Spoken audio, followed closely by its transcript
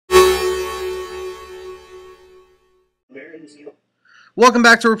Welcome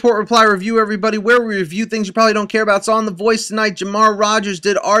back to Report Reply Review, everybody, where we review things you probably don't care about. So on The Voice tonight, Jamar Rogers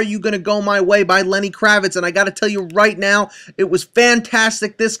did Are You Gonna Go My Way by Lenny Kravitz, and I gotta tell you right now, it was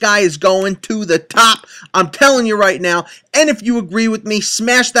fantastic. This guy is going to the top. I'm telling you right now. And if you agree with me,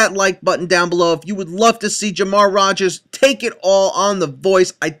 smash that like button down below. If you would love to see Jamar Rogers take it all on The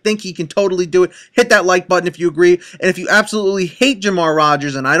Voice, I think he can totally do it. Hit that like button if you agree. And if you absolutely hate Jamar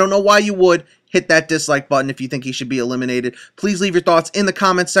Rogers, and I don't know why you would, hit that dislike button if you think he should be eliminated. Please leave your thoughts in the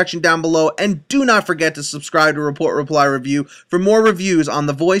comments section down below, and do not forget to subscribe to Report Reply Review for more reviews on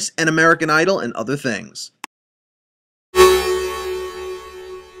The Voice and American Idol and other things.